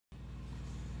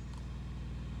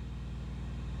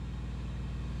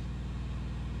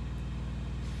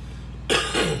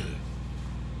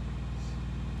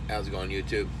How's it going,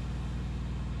 YouTube?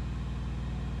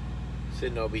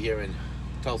 Sitting over here in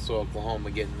Tulsa,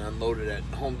 Oklahoma, getting unloaded at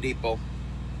Home Depot.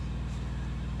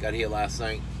 Got here last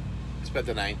night. Spent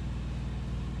the night.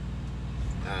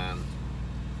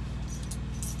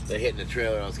 They're hitting the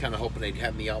trailer. I was kind of hoping they'd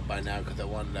have me out by now because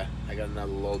I got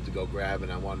another load to go grab,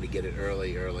 and I wanted to get it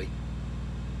early.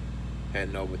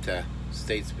 Heading over to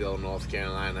Statesville, North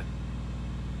Carolina,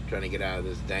 trying to get out of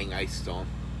this dang ice storm.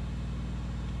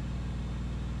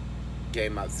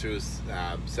 Came up through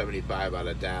 75 out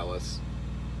of Dallas.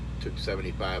 Took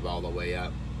 75 all the way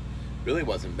up. Really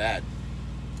wasn't bad.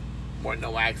 Weren't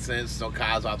no accidents, no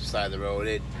cars off the side of the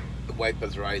road. The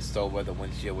wipers were iced over, the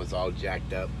windshield was all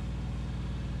jacked up.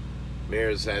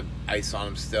 Mirrors had ice on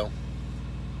them still.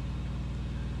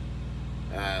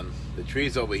 The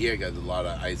trees over here got a lot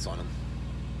of ice on them.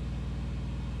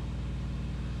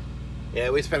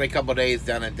 Yeah, we spent a couple days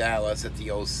down in Dallas at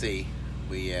the OC.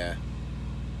 We had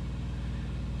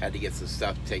to get some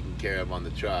stuff taken care of on the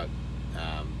truck.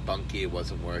 Bunky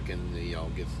wasn't working.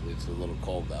 It's a little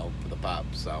cold out for the pop,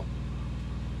 so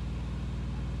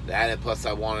that, and plus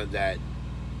I wanted that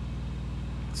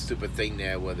stupid thing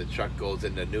there where the truck goes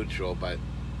into neutral, but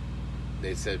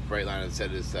they said, Freightliner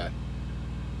said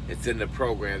it's in the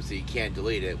program, so you can't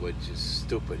delete it, which is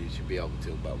stupid. You should be able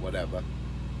to, but whatever.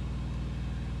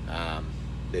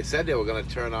 They said they were going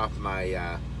to turn off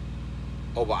my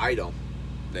over idle,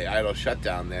 the idle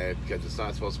shutdown there, because it's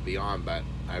not supposed to be on, but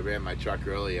I ran my truck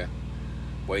earlier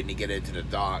waiting to get into the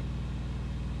dock,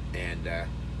 and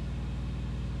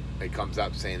it comes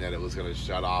up saying that it was going to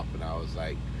shut off, and I was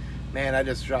like, man, I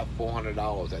just dropped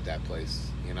 $400 at that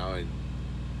place, and I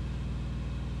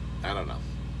don't know.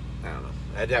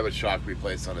 I had to have a shock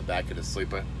replaced on the back of the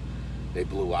sleeper. They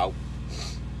blew out.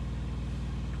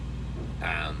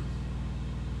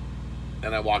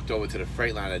 And I walked over to the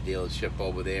Freightliner dealership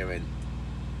over there in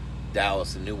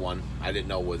Dallas, a new one. I didn't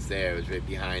know it was there. It was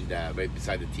right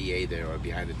beside the TA there, or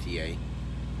behind the TA.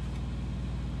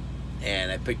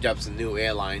 And I picked up some new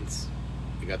airlines.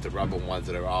 I got the rubber ones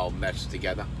that are all meshed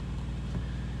together.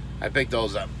 I picked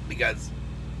those up because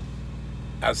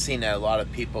I've seen that a lot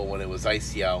of people, when it was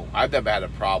icy out, I've never had a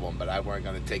problem, but I weren't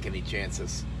going to take any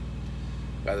chances.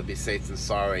 Rather be safe than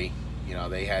sorry.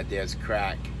 They had theirs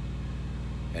crack,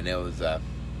 and there was a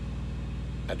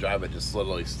driver just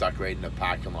literally stuck right in the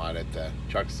parking lot at the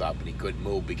truck stop, and he couldn't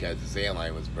move because his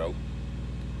airline was broke.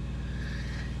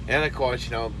 And of course,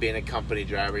 being a company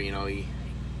driver, he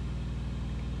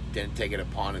didn't take it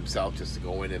upon himself just to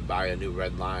go in and buy a new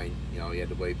red line. He had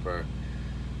to wait for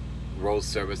road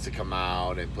service to come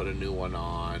out and put a new one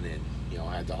on, and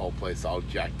had the whole place all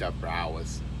jacked up for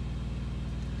hours.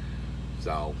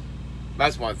 So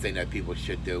that's one thing that people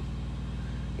should do.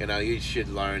 You should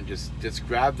learn, just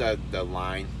grab the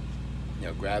line,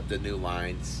 grab the new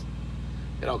lines.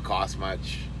 It don't cost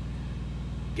much.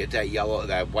 Get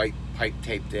that white pipe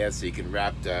tape there so you can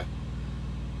wrap the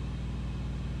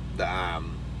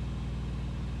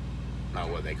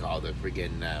what they call the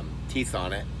friggin' teeth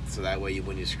on it, so that way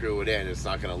when you screw it in, it's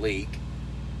not gonna leak.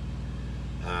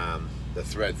 The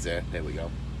threads there we go.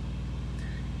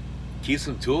 Keep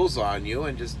some tools on you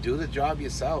and just do the job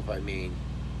yourself. I mean,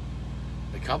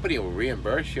 the company will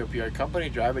reimburse you if you're a company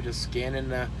driver. Just scan in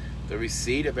the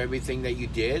receipt of everything that you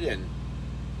did, and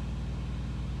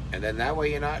then that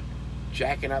way you're not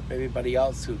jacking up everybody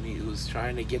else who's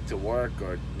trying to get to work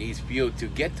or needs fuel to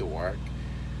get to work.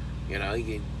 When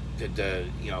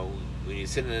you're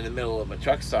sitting in the middle of a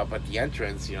truck stop at the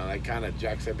entrance, that kind of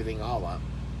jacks everything all up.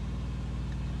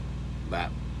 But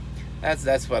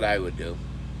that's what I would do.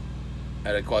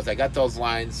 And of course, I got those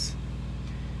lines.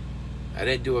 I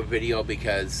didn't do a video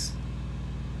because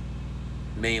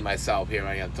me, myself, here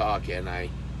I am talking, I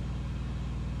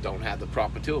don't have the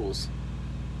proper tools.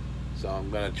 So I'm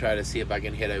going to try to see if I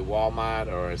can hit a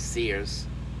Walmart or a Sears.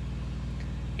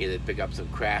 Either pick up some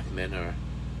Craftsman, or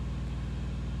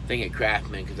I think at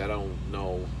Craftsman, because I don't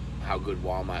know how good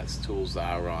Walmart's tools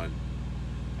are on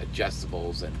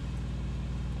adjustables, and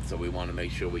so we want to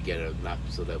make sure we get enough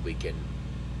so that we can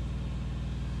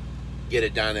get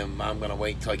it done. And I'm going to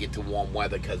wait until I get to warm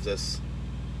weather, because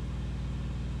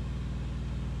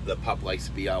the pup likes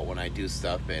to be out when I do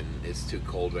stuff, and it's too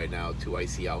cold right now, too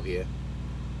icy out here.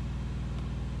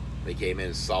 They came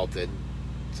in salted,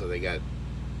 so they got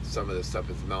some of the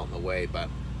stuff is melting away, but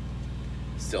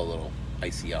still a little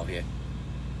icy out here.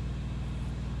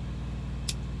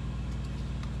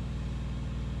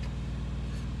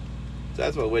 So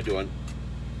that's what we're doing.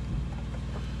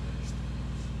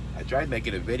 I tried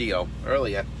making a video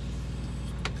earlier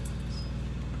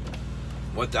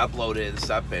went to upload it and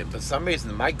stuff, and for some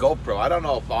reason my GoPro, I don't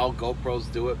know if all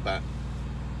GoPros do it, but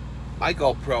my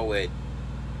GoPro, it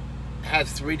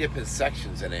has 3 different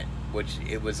sections in it, which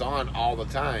it was on all the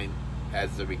time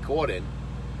as the recording.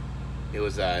 It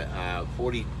was a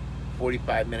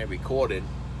 45-minute recording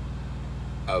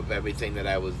of everything that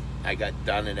I got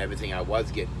done and everything I was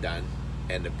getting done,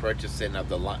 and the purchasing of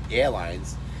the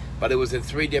airlines, but it was in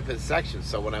 3 different sections.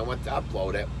 So when I went to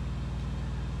upload it,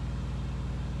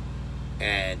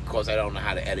 and of course I don't know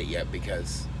how to edit yet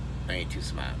because I ain't too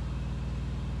smart.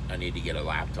 I need to get a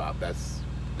laptop. That's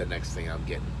the next thing I'm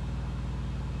getting.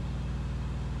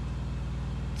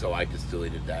 So I just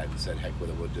deleted that and said, heck with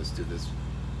it, we'll just do this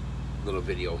little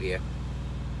video here.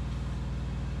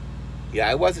 Yeah,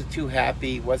 I wasn't too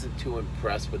happy, wasn't too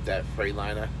impressed with that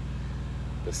Freightliner.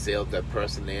 The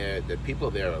person there, the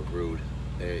people there are rude.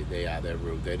 They're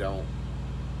rude. They don't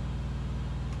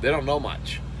know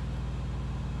much.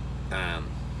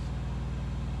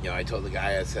 You know, I told the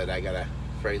guy, I said, I got a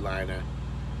Freightliner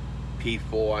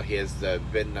P4, here's the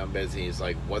VIN numbers, and he's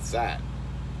like, what's that?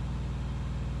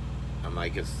 I'm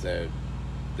like, it's the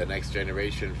next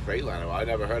generation Freightliner. Well, I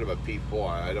never heard of a P4.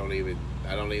 I don't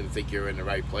even think you're in the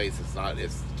right place. It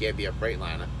can't be a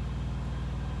Freightliner.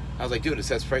 I was like, dude, it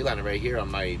says Freightliner right here on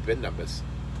my VIN numbers.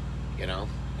 You know,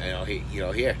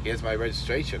 here's my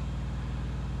registration.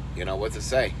 You know, what's it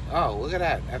say? Oh, look at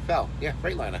that, FL. Yeah,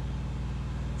 Freightliner.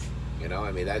 You know,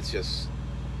 I mean, that's just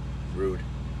rude.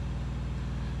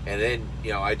 And then,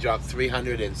 you know, I dropped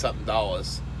 $300 and something,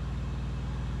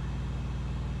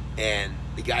 and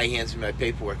the guy hands me my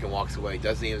paperwork and walks away.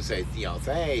 Doesn't even say, you know,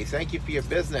 hey, thank you for your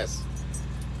business.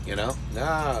 You know,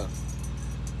 no,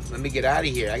 let me get out of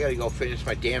here. I got to go finish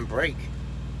my damn break.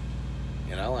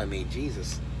 You know, I mean,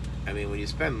 Jesus. I mean, when you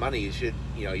spend money, you should,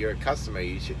 you know, you're a customer,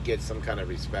 you should get some kind of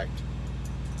respect.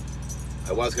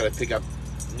 I was going to pick up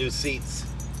new seats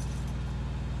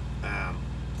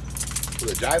for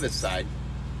the driver's side,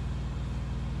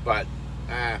 but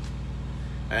I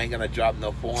ain't going to drop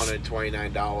no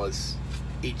 $429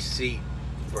 each seat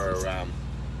for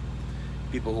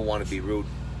people who want to be rude.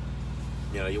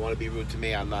 You know, you want to be rude to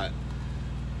me, I'm not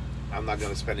going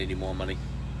to spend any more money.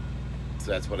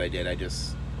 So that's what I did. I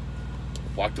just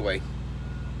walked away.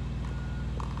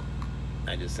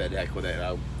 I just said, heck with it.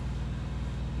 I'll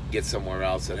get somewhere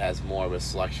else that has more of a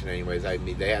selection anyways. I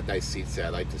mean, they had nice seats there. I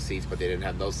like the seats, but they didn't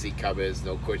have no seat covers,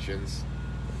 no cushions.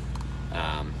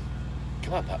 Come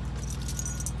on, pup.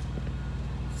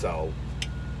 So,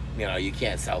 you know, you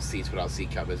can't sell seats without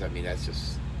seat covers. I mean, that's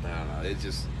just, I don't know. It's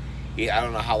just, I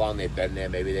don't know how long they've been there.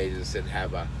 Maybe they just didn't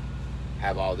have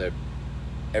all their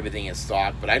everything in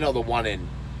stock. But I know the one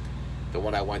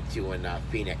I went to in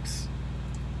Phoenix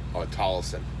or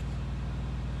Tolleson.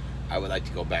 I would like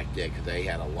to go back there because they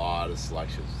had a lot of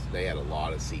selections. They had a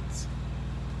lot of seats.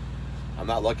 I'm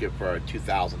not looking for a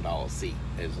 $2,000 seat.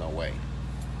 There's no way.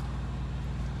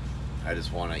 I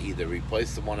just want to either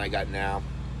replace the one I got now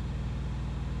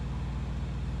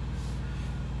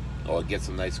or get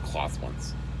some nice cloth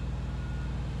ones.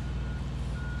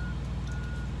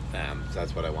 So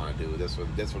that's what I want to do. This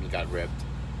one got ripped.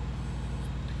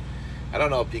 I don't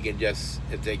know if you can just,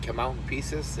 if they come out in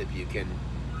pieces, if you can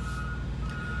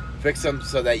fix them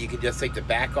so that you can just take the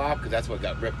back off, because that's what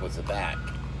got ripped was the back.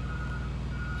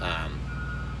 So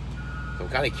I'm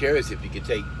kind of curious if you could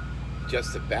take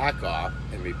just the back off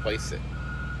and replace it.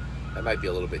 That might be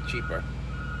a little bit cheaper.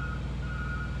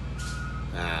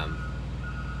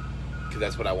 Because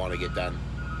that's what I want to get done.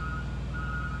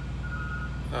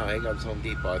 Oh, here comes Home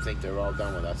Depot. I think they're all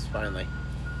done with us, finally.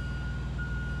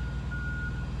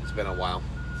 It's been a while.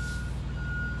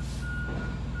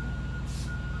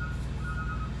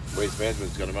 Waste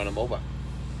Management's going to run them over.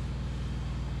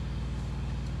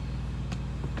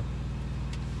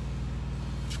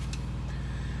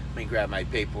 Let me grab my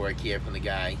paperwork here from the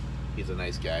guy. He's a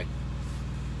nice guy.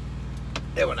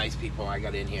 They were nice people. I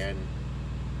got in here and...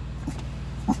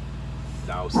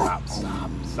 No, stop.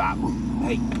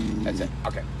 Hey, that's it.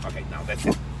 Okay, no,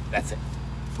 that's it.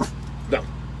 No.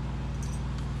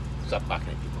 Stop barking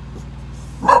at people.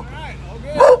 All right, all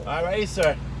good. All right,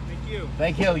 sir.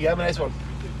 Thank you. You have a nice one.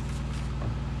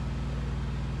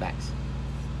 Max,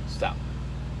 stop.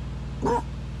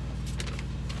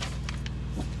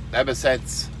 Ever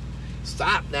since,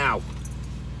 stop now.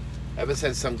 Ever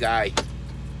since some guy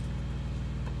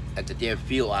at the damn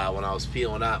fuel aisle when I was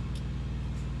fueling up,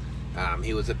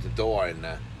 he was at the door and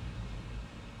the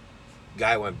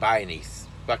guy went by and he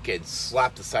fucking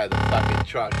slapped the side of the fucking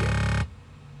truck.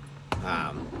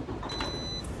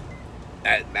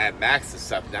 And, at Max and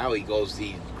stuff, now he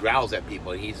growls at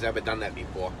people. He's never done that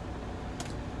before.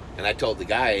 And I told the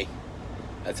guy,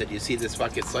 I said, you see this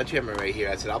fucking sledgehammer right here?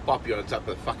 I said, I'll pop you on top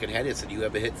of the fucking head. I said, you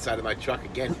ever hit the side of my truck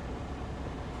again?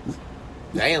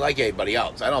 I ain't like anybody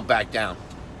else. I don't back down.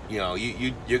 You know,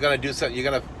 you're gonna do something.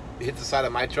 You're gonna hit the side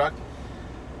of my truck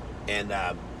and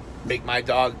make my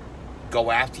dog go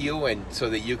after you, and so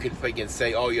that you can freaking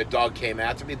say, "Oh, your dog came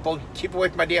after me." Bull, keep away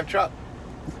from my damn truck.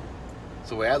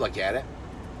 That's the way I look at it.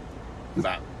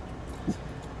 But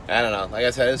I don't know. Like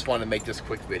I said, I just wanted to make this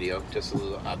quick video, just a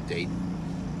little update.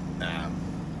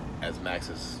 As Max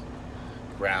is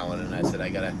growling, and I said, I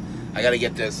gotta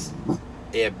get this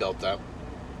air built up.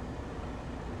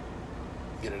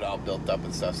 Get it all built up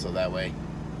and stuff, so that way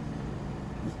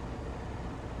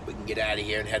we can get out of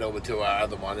here and head over to our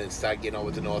other one and start getting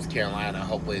over to North Carolina.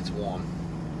 Hopefully it's warm.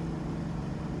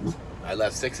 I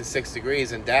left 66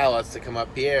 degrees in Dallas to come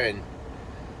up here, and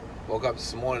woke up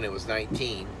this morning, it was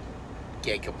 19.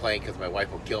 Can't complain because my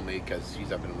wife will kill me because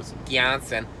she's up in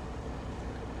Wisconsin.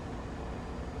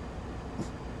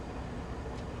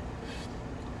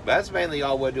 But that's mainly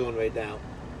all we're doing right now.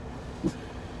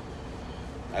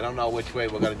 I don't know which way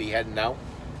we're going to be heading out.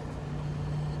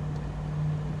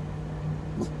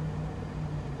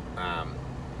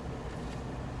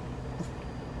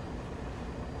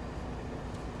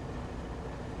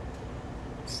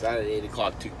 Started at 8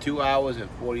 o'clock. Took 2 hours and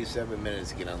 47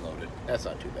 minutes to get unloaded. That's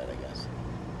not too bad, I guess.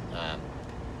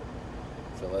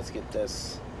 So let's get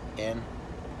this in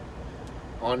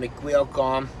on the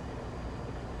Qualcomm.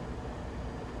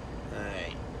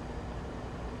 Alright.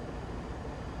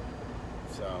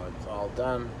 So it's all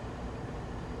done.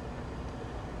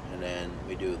 And then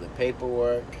we do the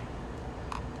paperwork,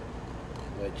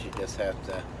 which you just have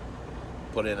to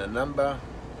put in a number.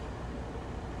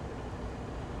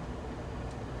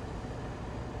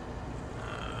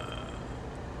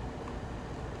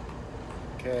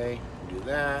 Okay, do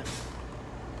that.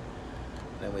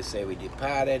 Then we say we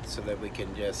departed so that we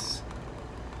can just,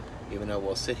 even though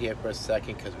we'll sit here for a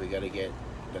second because we got to get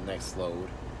the next load.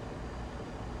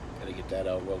 Got to get that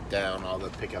all wrote down, all the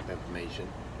pickup information.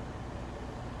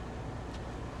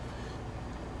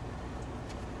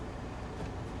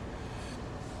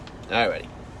 Alrighty.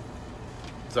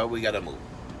 So we got to move.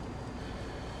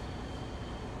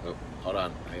 Oh, hold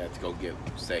on. I got to go give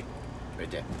steak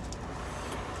right there.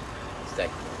 Steak.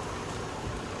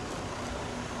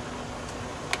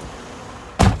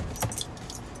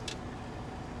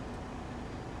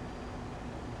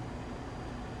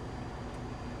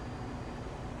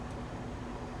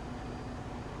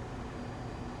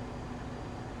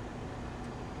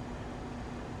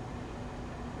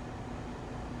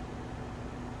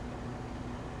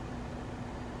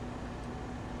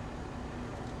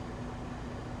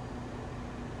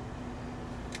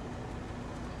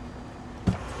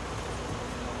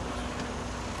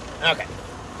 Okay.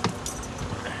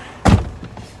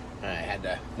 I had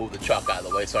to move the truck out of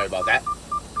the way. Sorry about that.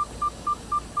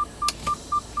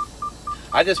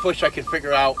 I just wish I could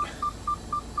figure out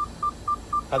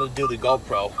how to do the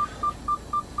GoPro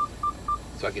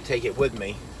so I could take it with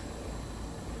me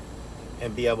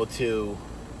and be able to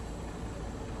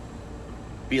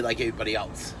be like everybody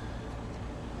else.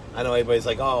 I know everybody's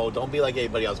like, oh, don't be like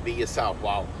everybody else. Be yourself.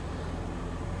 Well,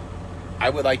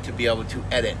 I would like to be able to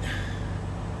edit.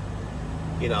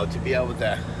 You know, to be able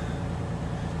to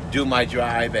do my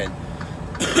drive and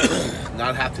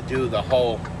not have to do the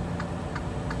whole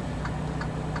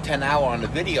 10 hour on the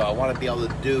video. I want to be able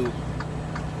to do,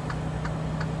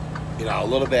 you know, a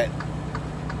little bit,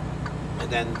 and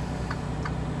then,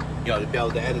 you know, to be able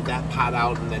to edit that part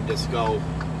out and then just go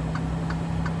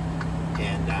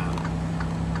and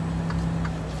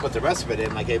put the rest of it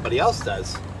in like everybody else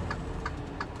does.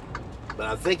 But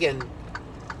I'm thinking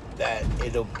that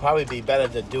it'll probably be better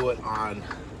to do it on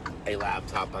a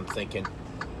laptop. I'm thinking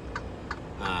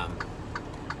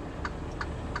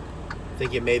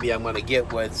maybe I'm going to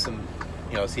get with some,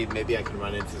 you know, see if maybe I can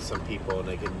run into some people and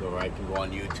I can go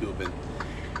on YouTube and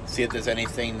see if there's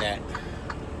anything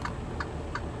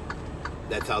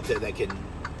that's out there that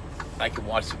I can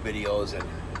watch the videos and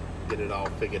get it all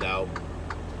figured out.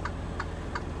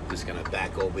 Just going to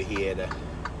back over here to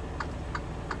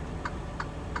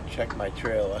check my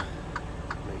trailer,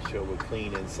 make sure we're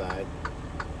clean inside.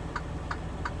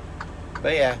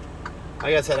 But yeah,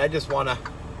 like I said, I just want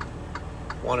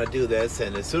to do this,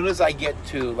 and as soon as I get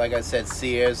to, like I said,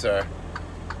 Sears or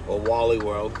Wally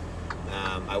World,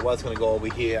 I was going to go over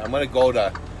here. I'm going to go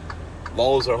to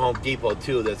Lowe's or Home Depot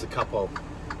too. There's a couple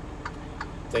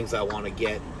things I want to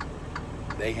get.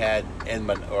 They had in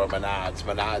Menards.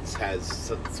 Menards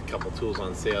has a couple tools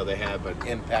on sale. They have an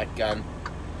impact gun,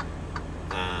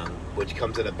 which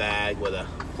comes in a bag with a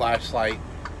flashlight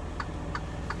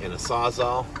and a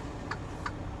Sawzall.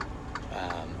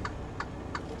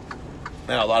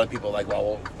 know a lot of people are like,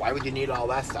 well, why would you need all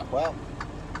that stuff? Well,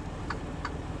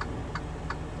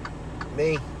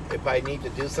 me, if I need to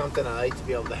do something, I like to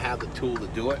be able to have the tool to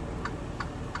do it.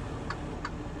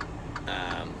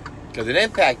 Because an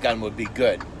impact gun would be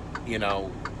good, you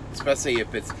know, especially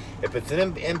if it's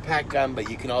an impact gun, but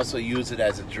you can also use it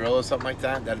as a drill or something like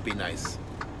that. That'd be nice.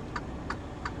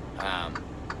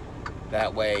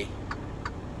 That way,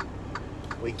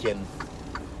 we can,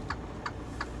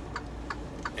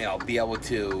 you know, be able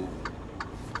to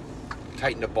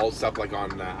tighten the bolts up like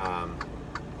on the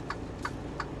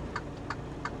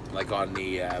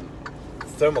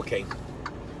Thermo King.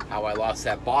 How I lost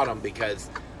that bottom because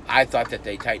I thought that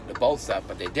they tightened the bolts up,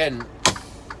 but they didn't.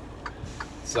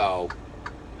 So,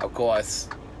 of course,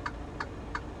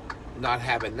 not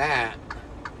having that,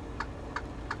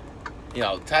 you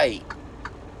know, tight,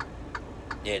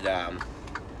 it I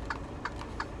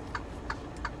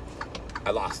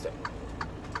lost it.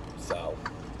 So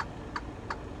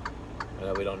I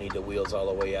know we don't need the wheels all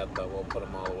the way up, but we'll put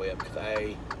them all the way up because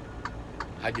I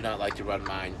do not like to run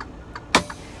mine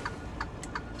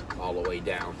all the way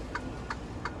down.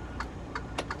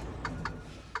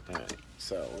 Alright,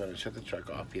 so we're going to shut the truck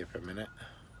off here for a minute.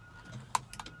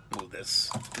 Move this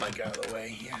mic out of the way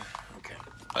here. Okay,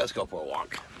 let's go for a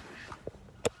walk.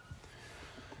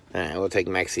 Alright, we'll take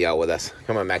Maxie out with us.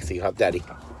 Come on, Maxie, help Daddy.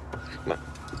 Come on.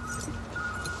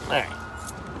 Alright.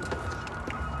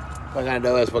 What we're going to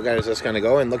do is we're just going to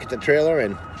go and look at the trailer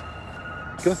and...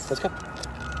 Come on, let's go.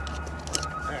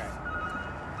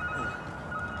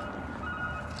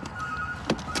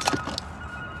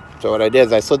 So what I did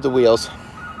is I slid the wheels.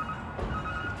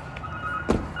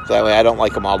 So that way I don't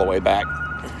like them all the way back.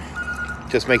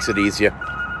 Just makes it easier.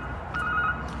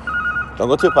 Don't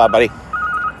go too far, buddy.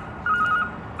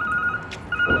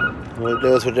 What we'll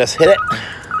do is we'll just hit it.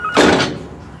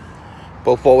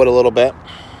 Pull forward a little bit.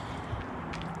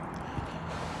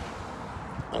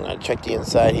 I'm going to check the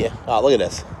inside here. Oh, look at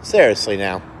this. Seriously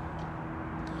now.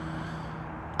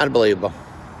 Unbelievable.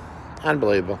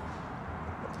 Unbelievable.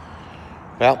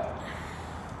 Well,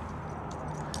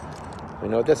 we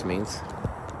know what this means.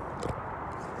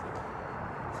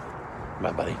 Come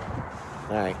on, buddy.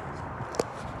 All right.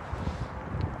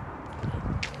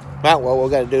 Well, what we're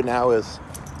going to do now is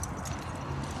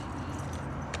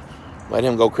let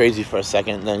him go crazy for a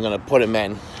second, and then I'm going to put him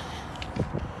in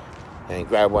and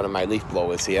grab one of my leaf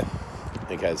blowers here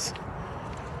because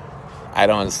I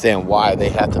don't understand why they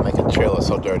have to make a trailer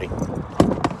so dirty.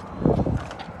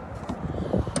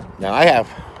 Now I have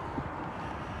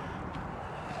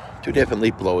 2 different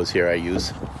leaf blowers here I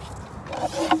use.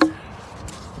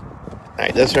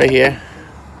 Alright, this right here.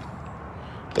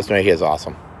 This right here is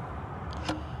awesome.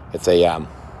 It's a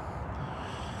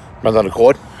runs on a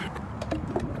cord.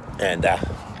 And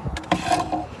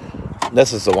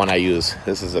this is the one I use.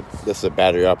 This is a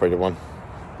battery operated one,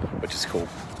 which is cool.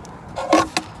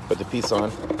 Put the piece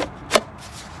on.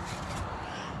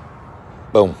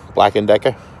 Boom, Black &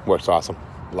 Decker. Works awesome.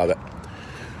 Love it.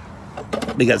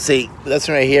 Because see, this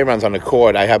one right here runs on a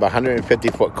cord. I have a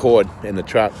 150-foot cord in the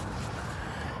truck.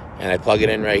 And I plug it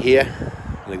in right here.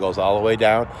 And it goes all the way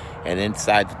down and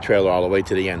inside the trailer all the way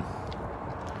to the end.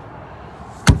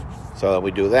 So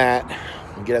we do that.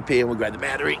 We get up here and we grab the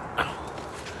battery.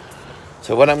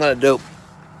 So what I'm going to do,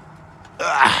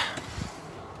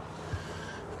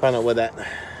 find out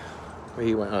where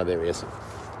he went. Oh, there he is. All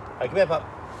right, come here, pup.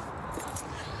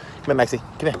 Come here, Maxie.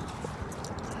 Come here.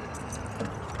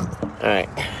 All right,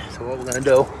 so what we're going to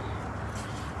do,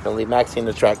 we're going to leave Maxie in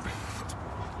the truck.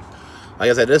 Like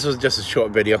I said, this was just a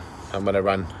short video. I'm going to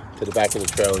run to the back of the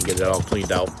trailer and get it all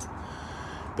cleaned out.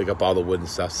 Pick up all the wood and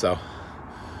stuff. So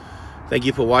thank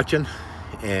you for watching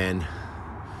and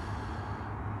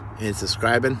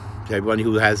subscribing. To everyone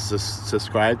who has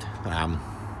subscribed, I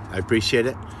appreciate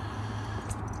it.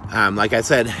 Like I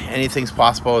said, anything's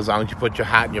possible as long as you put your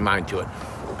heart and your mind to it.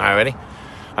 All right, ready?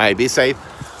 All right, be safe.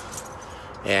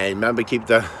 And remember, keep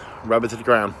the rubber to the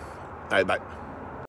ground. All right, bye.